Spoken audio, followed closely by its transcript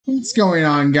What's going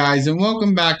on, guys, and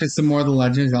welcome back to some more of The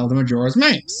Legend of Zelda Majora's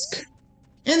Mask.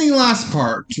 In the last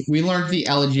part, we learned the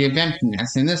Elegy of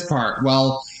Emptiness. In this part,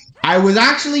 well, I was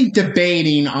actually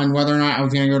debating on whether or not I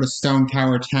was going to go to Stone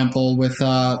Tower Temple with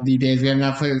the days we have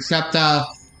Netflix, except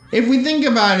if we think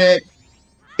about it,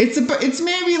 it's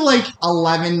maybe like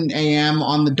 11 a.m.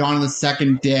 on the dawn of the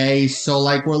second day, so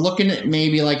like we're looking at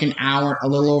maybe like an hour, a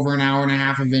little over an hour and a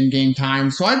half of in-game time,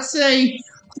 so I'd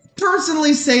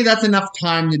personally say that's enough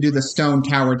time to do the Stone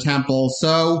Tower Temple,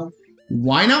 so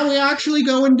why not we actually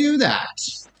go and do that?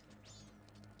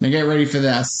 Now get ready for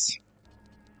this.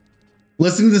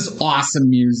 Listen to this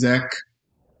awesome music.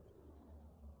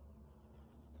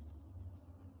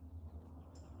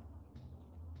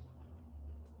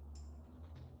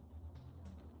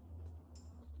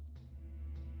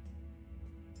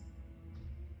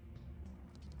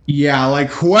 Yeah, like,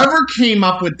 whoever came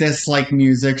up with this, like,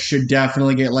 music should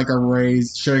definitely get, like, a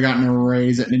raise. Should have gotten a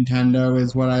raise at Nintendo,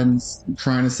 is what I'm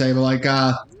trying to say. But, like,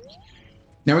 now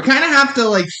we kind of have to,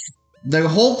 like, the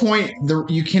whole point,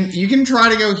 you can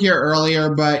try to go here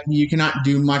earlier, but you cannot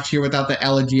do much here without the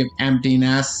Elegy of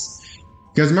Emptiness.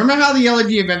 Because remember how the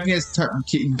Elegy of Emptiness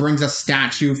brings us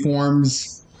statue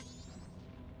forms?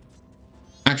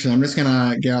 Actually, I'm just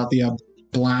gonna get out the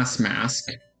blast mask.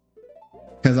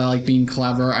 Because I like being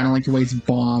clever. I don't like to waste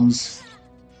bombs.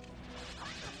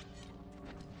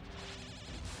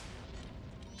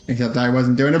 Except I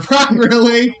wasn't doing it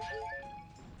properly.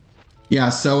 Yeah,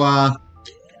 so,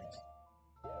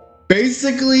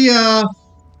 basically,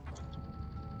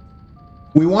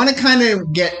 we want to kind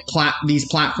of get these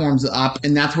platforms up,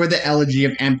 and that's where the Elegy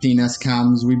of Emptiness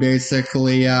comes. We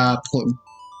basically, play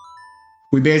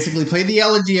the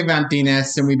Elegy of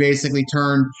Emptiness, and we basically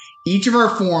turn each of our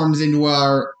forms into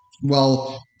our,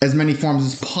 well, as many forms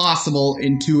as possible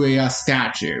into a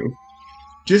statue.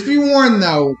 Just be warned,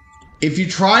 though, if you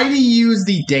try to use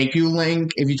the Deku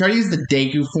Link, if you try to use the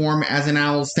Deku form as an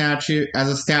owl statue,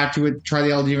 try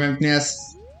the Elegy of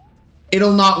Emptiness,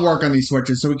 it'll not work on these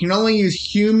switches. So we can only use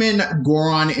Human,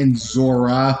 Goron, and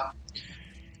Zora.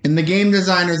 And the game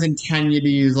designers intend you to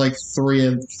use, like,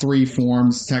 three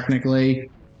forms, technically.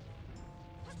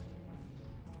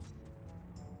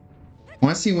 I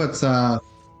want to see what's, I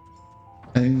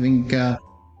think,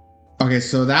 okay,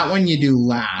 so that one you do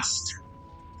last.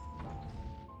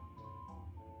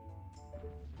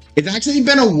 It's actually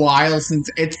been a while since,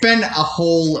 it's been a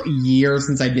whole year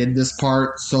since I did this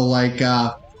part, so, like,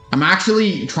 I'm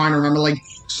actually trying to remember, like,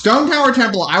 Stone Tower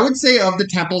Temple, I would say of the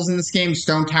temples in this game,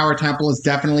 Stone Tower Temple is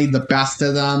definitely the best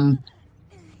of them.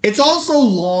 It's also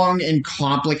long and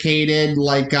complicated,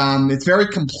 like, it's very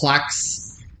complex.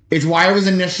 It's why I was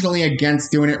initially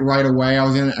against doing it right away. I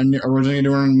was originally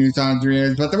doing it in New Zealand 3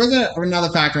 years, but there was another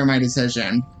factor in my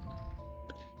decision.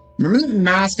 Remember the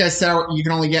mask I said you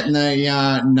can only get in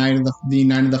the night of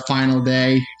the final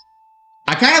day?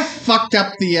 I kind of fucked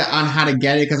up on how to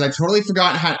get it because I totally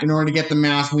forgot how, in order to get the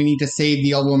mask, we need to save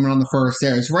the old woman on the first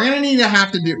day. So we're gonna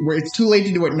have to do. It's too late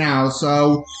to do it now,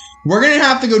 so we're gonna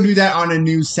have to go do that on a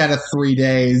new set of 3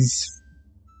 days.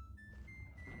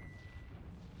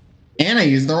 And I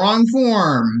used the wrong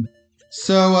form.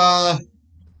 So,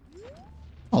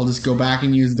 I'll just go back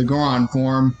and use the Goron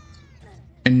form.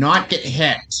 And not get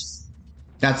hit.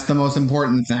 That's the most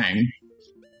important thing.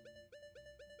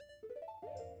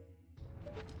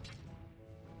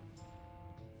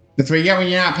 That's what you get when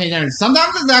you're not paying attention.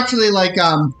 Sometimes it's actually, like,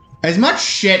 as much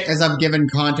shit as I've given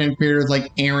content creators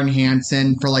like Aaron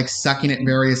Hansen for, like, sucking at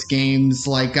various games,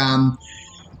 like,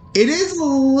 it is a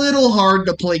little hard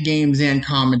to play games and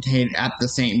commentate at the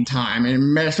same time,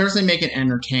 and especially make it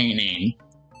entertaining.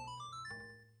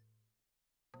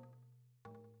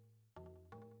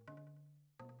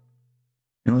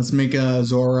 And let's make a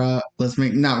Zora. Let's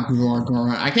make not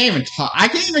Zora. I can't even talk. I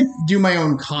can't even do my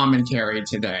own commentary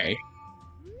today.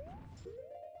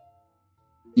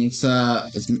 Let's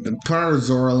put out a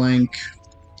Zora link.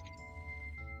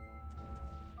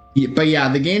 Yeah, but yeah,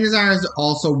 the game designers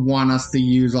also want us to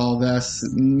use all this.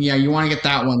 Yeah, you want to get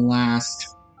that one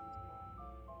last.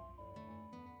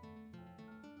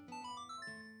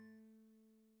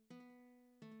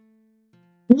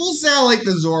 We'll say I like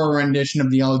the Zora rendition of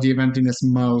the Elegy of Emptiness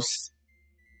most.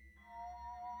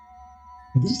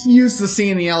 This used to see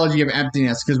in the Elegy of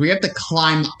Emptiness because we have to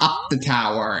climb up the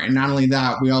tower, and not only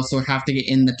that, we also have to get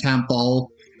in the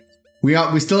temple. We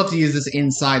still have to use this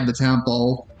inside the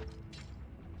temple.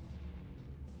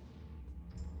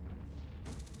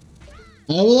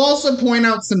 I will also point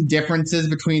out some differences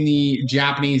between the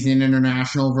Japanese and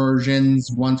international versions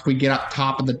once we get up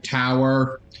top of the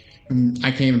tower.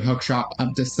 I can't even hookshot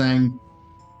up this thing.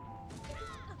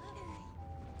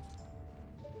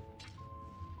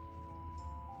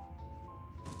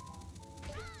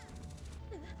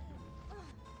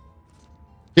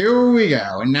 Here we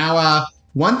go. And now,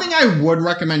 one thing I would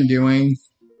recommend doing,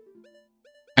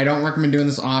 I don't recommend doing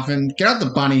this often, get out the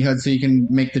bunny hood so you can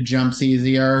make the jumps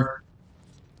easier.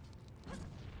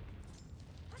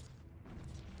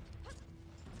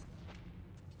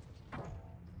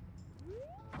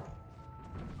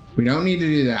 We don't need to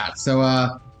do that. So,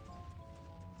 I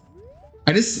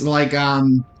just like,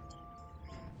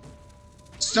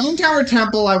 Stone Tower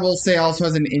Temple, I will say, also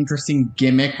has an interesting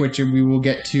gimmick, which we will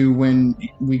get to when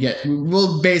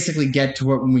we'll basically get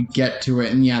to it when we get to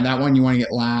it. And yeah, that one you want to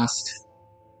get last.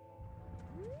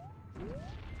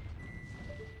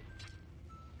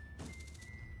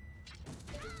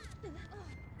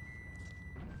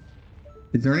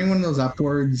 Is there any one of those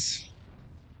upwards?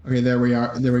 Okay, there we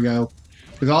are. There we go.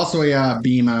 There's also a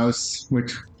BMOS,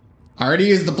 which I already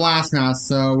used the blast mask,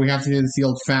 so we have to do this the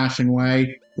old-fashioned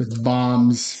way with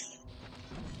bombs.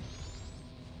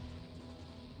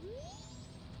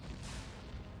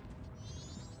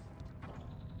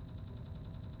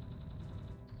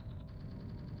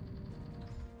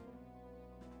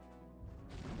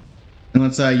 And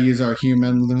let's use our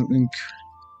human link.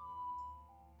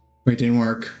 Wait, it didn't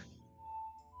work.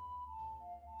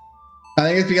 I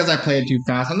think it's because I played it too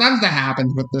fast. Sometimes that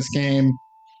happens with this game.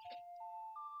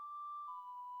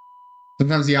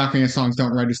 Sometimes the Ocarina songs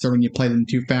don't register when you play them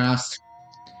too fast.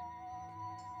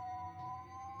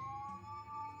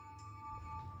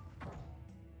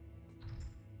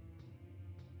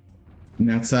 And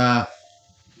that's,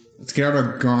 let's get out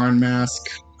our Garn mask.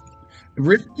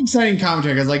 Really exciting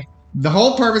commentary, because, like, the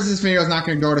whole purpose of this video is not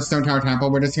going to go to Stone Tower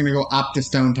Temple. We're just going to go up to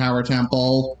Stone Tower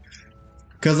Temple.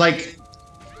 Because, like,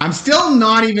 I'm still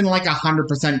not even, like,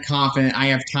 100% confident I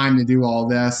have time to do all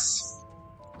this.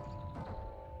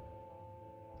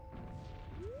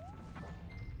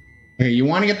 Okay, you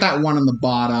want to get that one on the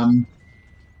bottom.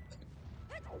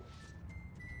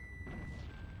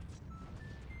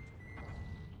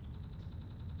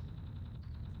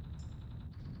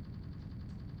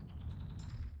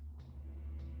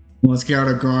 Let's get out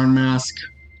a Garn mask.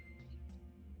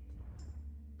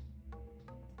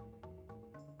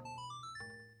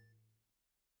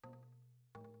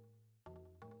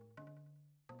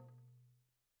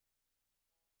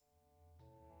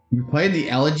 We played the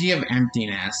Elegy of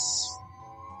Emptiness.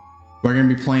 We're going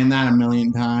to be playing that a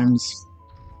million times.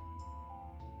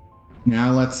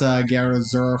 Now let's get out of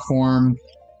Zora form.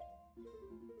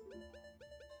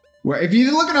 Well, if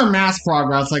you look at our mask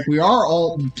progress, like, we are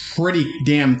all pretty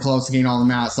damn close to getting all the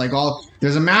masks. Like,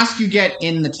 there's a mask you get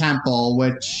in the temple,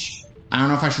 which I don't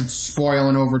know if I should spoil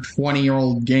an over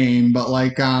 20-year-old game, but,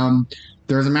 like,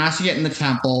 there's a mask you get in the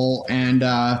temple, and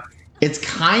it's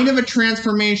kind of a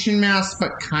transformation mask,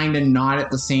 but kind of not at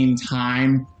the same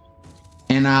time.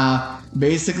 And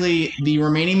basically, the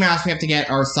remaining masks we have to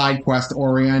get are side quest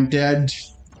oriented.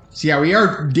 So yeah, we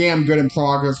are damn good in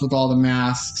progress with all the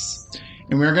masks.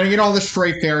 And we're going to get all the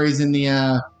stray fairies in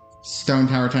the Stone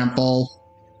Tower Temple.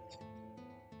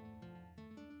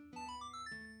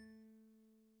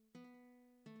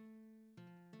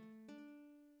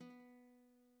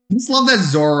 I just love that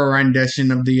Zora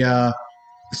rendition of the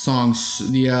song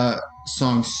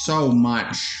so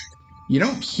much. You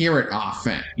don't hear it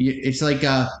often. It's like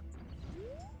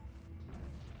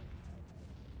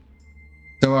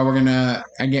So we're gonna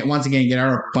once again get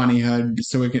our bunny hood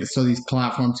so these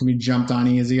platforms can be jumped on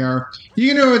easier. You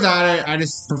can do it without it. I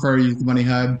just prefer to use the bunny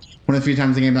hood. One of the few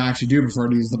times in the game I actually do prefer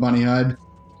to use the bunny hood.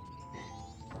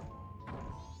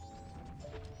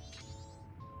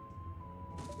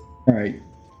 All right,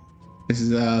 this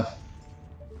is I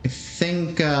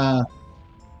think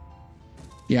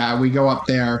yeah, we go up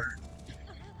there.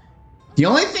 The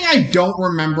only thing I don't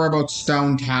remember about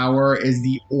Stone Tower is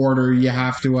the order you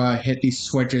have to hit these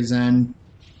switches in.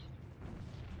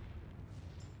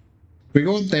 We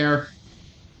go up there.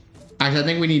 Actually, I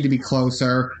think we need to be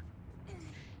closer.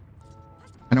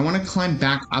 I don't want to climb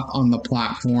back up on the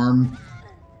platform.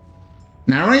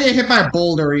 And I don't want to get hit by a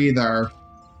boulder either.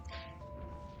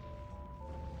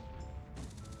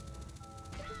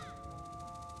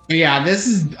 Yeah, this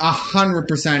is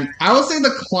 100%. I will say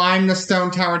the climb the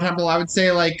Stone Tower Temple, I would say,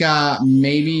 like,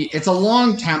 maybe... It's a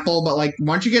long temple, but, like,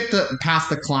 once you get past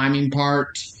the climbing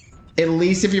part, at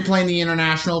least if you're playing the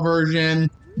international version,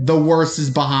 the worst is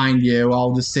behind you.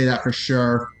 I'll just say that for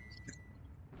sure.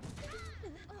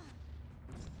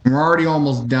 We're already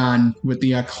almost done with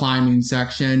the climbing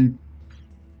section.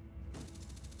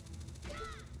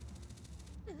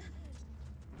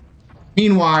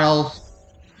 Meanwhile...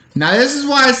 Now, this is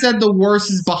why I said the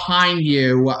worst is behind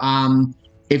you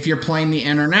if you're playing the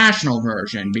international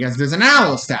version, because there's an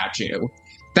owl statue.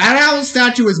 That owl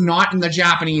statue is not in the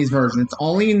Japanese version. It's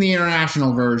only in the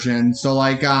international version. So,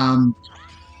 like,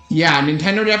 yeah,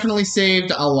 Nintendo definitely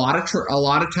saved a lot of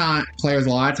time, players a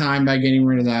lot of time by getting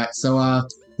rid of that. So,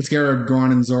 let's get rid of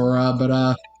Goron and Zora. But,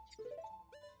 I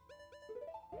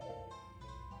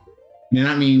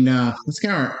mean, let's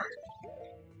get our.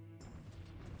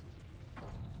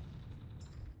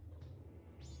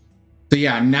 So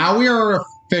yeah, now we are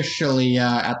officially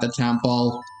at the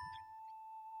temple.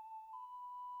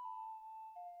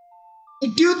 I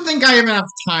do think I have enough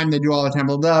time to do all the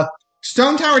temple. The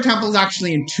Stone Tower Temple is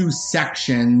actually in 2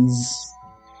 sections,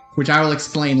 which I will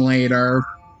explain later.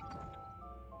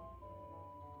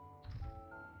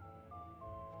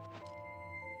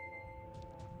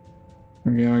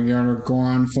 We're gonna get our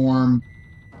Goron form.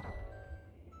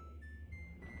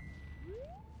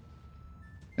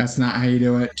 That's not how you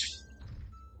do it.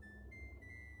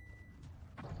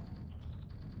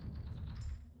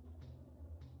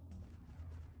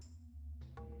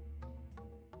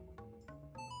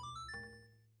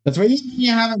 That's why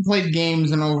you haven't played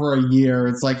games in over a year.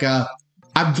 It's like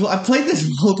I've played this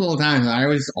multiple times. I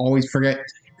always forget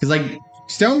because like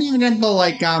Stone Tower Temple,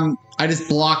 like I just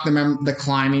blocked the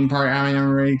climbing part out of my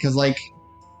memory because like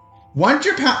once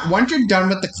you're done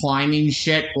with the climbing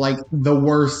shit, like the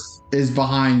worst is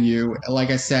behind you.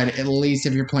 Like I said, at least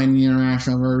if you're playing the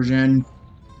international version.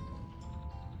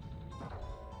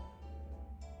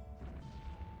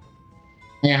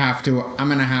 I'm gonna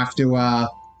have to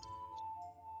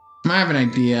I have an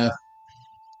idea.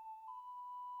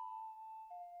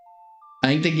 I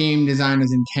think the game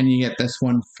designers intend to get this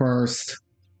one first.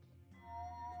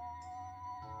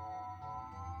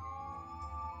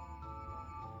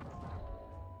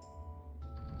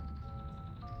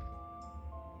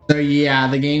 So yeah,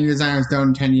 the game designers don't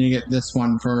intend you to get this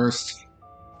one first.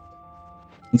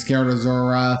 I'm scared of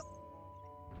Zora.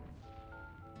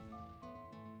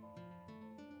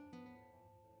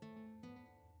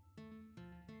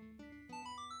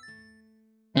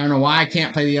 I don't know why I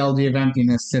can't play the LD of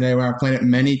Emptiness today, where I've played it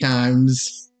many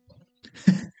times.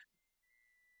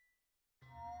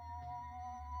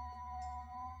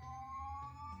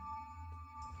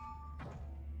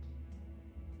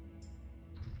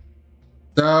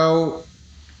 So,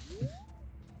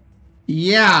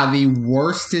 yeah, the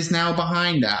worst is now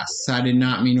behind us. I did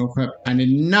not mean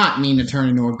to turn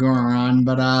into a Goron,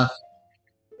 but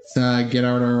let's get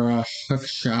out our hook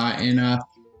shot and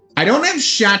I don't have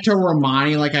Chateau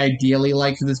Romani like I ideally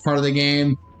like for this part of the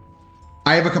game.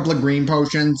 I have a couple of green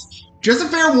potions. Just a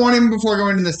fair warning before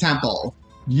going to this temple.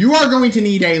 You are going to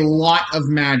need a lot of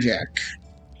magic.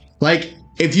 Like,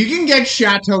 if you can get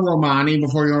Chateau Romani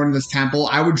before going to this temple,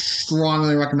 I would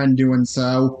strongly recommend doing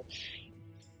so.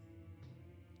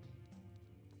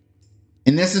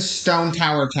 And this is Stone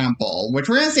Tower Temple, which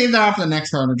we're going to save that off for the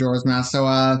next part of Majora's Mask.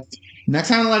 So, next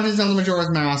time on Legends of Majora's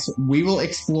Mask, we will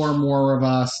explore more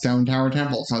of Stone Tower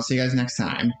Temple. So I'll see you guys next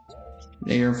time.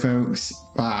 Later, folks.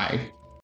 Bye.